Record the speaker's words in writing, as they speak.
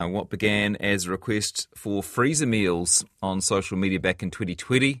What began as a request for freezer meals on social media back in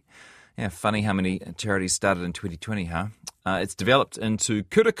 2020. Yeah, funny how many charities started in 2020, huh? It's developed into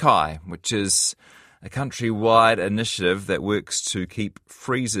Kura Kai, which is a countrywide initiative that works to keep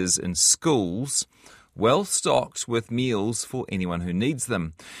freezers in schools well stocked with meals for anyone who needs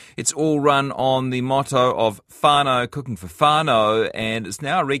them. It's all run on the motto of Whanau, cooking for whānau, and it's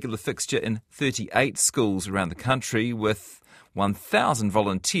now a regular fixture in 38 schools around the country, with 1,000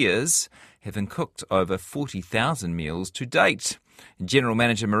 volunteers having cooked over 40,000 meals to date. General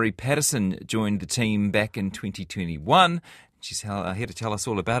Manager Marie Patterson joined the team back in 2021. She's here to tell us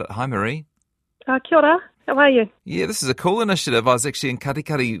all about it. Hi, Marie. Kia ora. How are you? Yeah, this is a cool initiative. I was actually in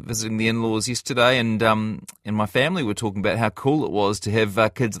Katikati visiting the in-laws yesterday, and my family were talking about how cool it was to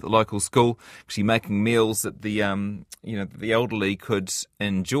have kids at the local school actually making meals that the elderly could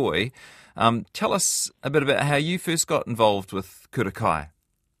enjoy. Tell us a bit about how you first got involved with Kura Kai.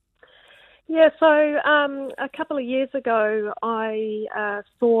 Yeah, so a couple of years ago, I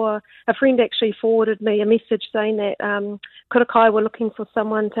saw a friend actually forwarded me a message saying that Kura Kai were looking for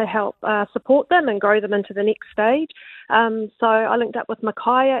someone to help support them and grow them into the next stage. So I linked up with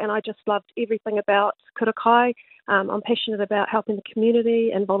Micaiah, and I just loved everything about Kura Kai. I'm passionate about helping the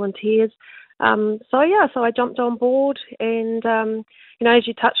community and volunteers. So I jumped on board, and as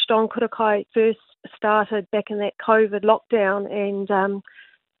you touched on, Kura Kai first started back in that COVID lockdown, and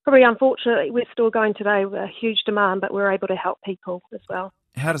probably unfortunately we're still going today with a huge demand, but we're able to help people as well.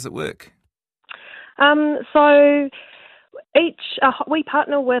 How does it work? So we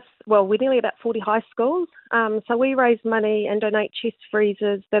partner with, we're nearly about 40 high schools. So we raise money and donate chest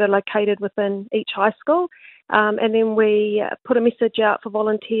freezers that are located within each high school. And then we put a message out for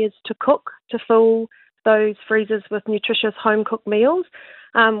volunteers to cook, to fill those freezers with nutritious home-cooked meals.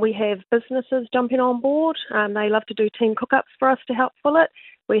 We have businesses jumping on board. They love to do team cook-ups for us to help fill it.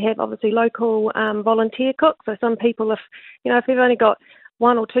 We have obviously local volunteer cooks. So some people, if they've only got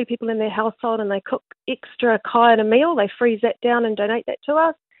one or two people in their household and they cook extra kai in a meal, they freeze that down and donate that to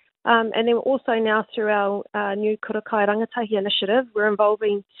us. And then also now through our new Kura Kai Rangatahi initiative, we're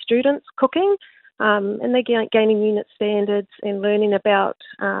involving students cooking, and they're gaining unit standards and learning about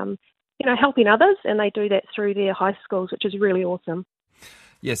helping others, and they do that through their high schools, which is really awesome.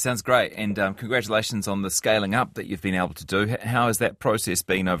 Yeah, sounds great. And congratulations on the scaling up that you've been able to do. How has that process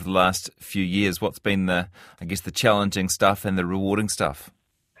been over the last few years? What's been the challenging stuff and the rewarding stuff?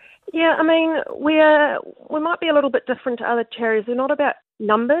 Yeah, I mean, we might be a little bit different to other charities. We're not about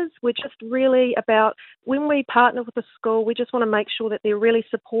numbers. We're just really about, when we partner with a school, we just want to make sure that they're really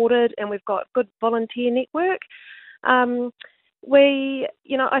supported and we've got a good volunteer network.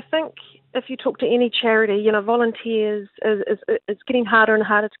 I think if you talk to any charity, volunteers is getting harder and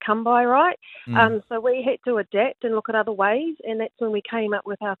harder to come by, right? So we had to adapt and look at other ways, and that's when we came up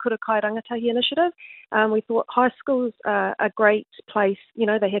with our Kura Kai Rangatahi initiative. We thought high schools are a great place. They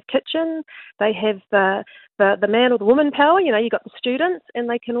have kitchen, they have the man or the woman power. You got the students, and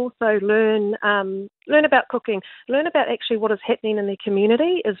they can also learn about cooking, learn about actually what is happening in their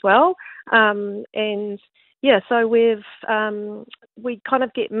community as well, so we kind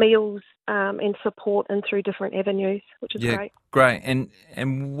of get meals and support in through different avenues, which is great. Great.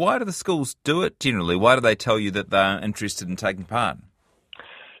 And why do the schools do it generally? Why do they tell you that they're interested in taking part?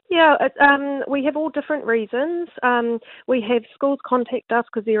 Yeah, we have all different reasons. We have schools contact us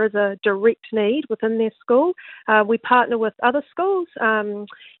because there is a direct need within their school. We partner with other schools.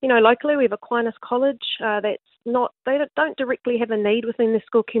 Locally we have Aquinas College they don't directly have a need within their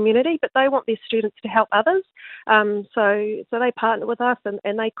school community, but they want their students to help others. So they partner with us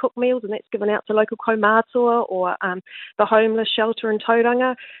and they cook meals, and that's given out to local kaumātua or the homeless shelter in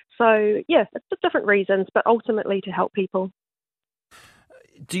Tauranga. So, yeah, it's for different reasons, but ultimately to help people.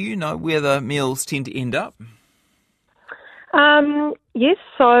 Do you know where the meals tend to end up? Yes,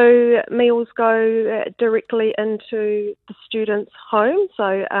 so meals go directly into the student's home.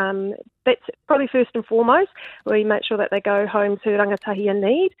 So that's probably first and foremost. We make sure that they go home to rangatahi in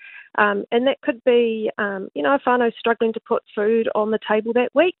need. And that could be, if whānau's struggling to put food on the table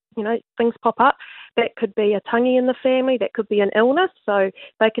that week, things pop up. That could be a tangi in the family. That could be an illness. So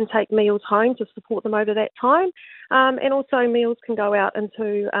they can take meals home to support them over that time. And also meals can go out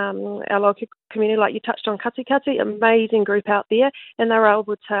into our local community, like you touched on Katikati, amazing group out there. And they're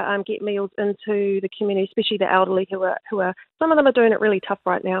able to get meals into the community, especially the elderly who are, some of them are doing it really tough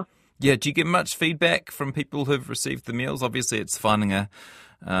right now. Yeah, do you get much feedback from people who've received the meals? Obviously, it's finding a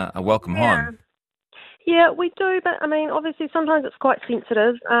welcome home. Yeah, we do, but I mean, obviously sometimes it's quite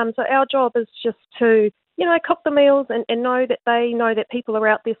sensitive. So our job is just to cook the meals and know that they know that people are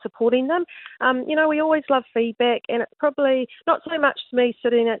out there supporting them. We always love feedback, and it's probably not so much me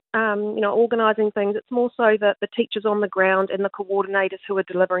sitting at, organising things. It's more so the teachers on the ground and the coordinators who are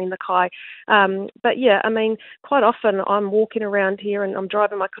delivering the kai. But yeah, I mean, quite often I'm walking around here and I'm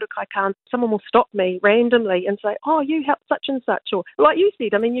driving my Kura Kai car and someone will stop me randomly and say, oh, you helped such and such, or like you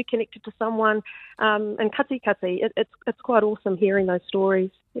said, I mean, you connected to someone, and kati. It's quite awesome hearing those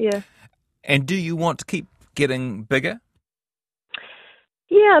stories, yeah. And do you want to keep getting bigger?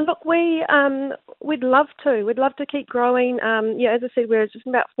 Yeah, look, we'd love to. We'd love to keep growing. As I said, we're just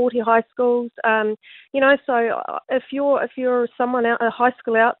about 40 high schools. So if you're someone a high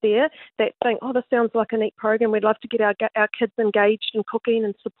school out there that think, oh, this sounds like a neat program, we'd love to get our kids engaged in cooking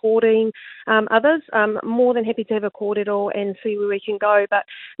and supporting others. More than happy to have a kōrero and see where we can go. But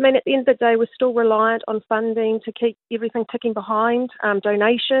I mean, at the end of the day, we're still reliant on funding to keep everything ticking behind,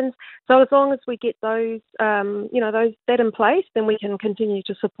 donations. So as long as we get those, that in place, then we can continue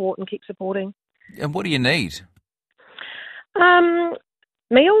to support and keep supporting. And what do you need?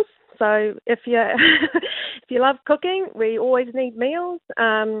 Meals. So if you if you love cooking, we always need meals.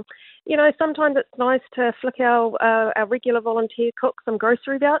 Sometimes it's nice to flick our regular volunteer cooks some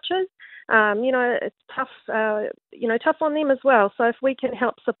grocery vouchers. It's tough, tough on them as well. So if we can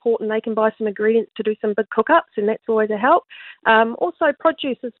help support and they can buy some ingredients to do some big cook-ups, and that's always a help. Also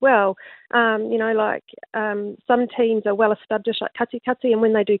produce as well. Some teams are well established like kati, and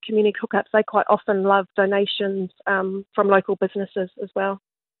when they do community cook-ups, they quite often love donations from local businesses as well.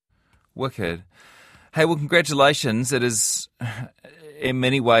 Wicked. Hey, well, congratulations. It is in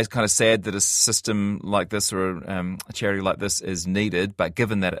many ways kind of sad that a system like this or a charity like this is needed, but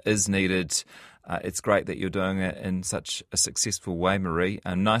given that it is needed, it's great that you're doing it in such a successful way, Marie.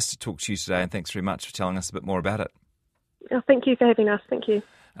 Nice to talk to you today, and thanks very much for telling us a bit more about it. Oh, thank you for having us. Thank you.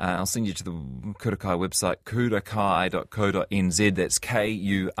 I'll send you to the Kura Kai website, kurakai.co.nz. That's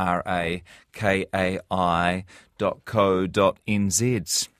KURAKAI.co.nz.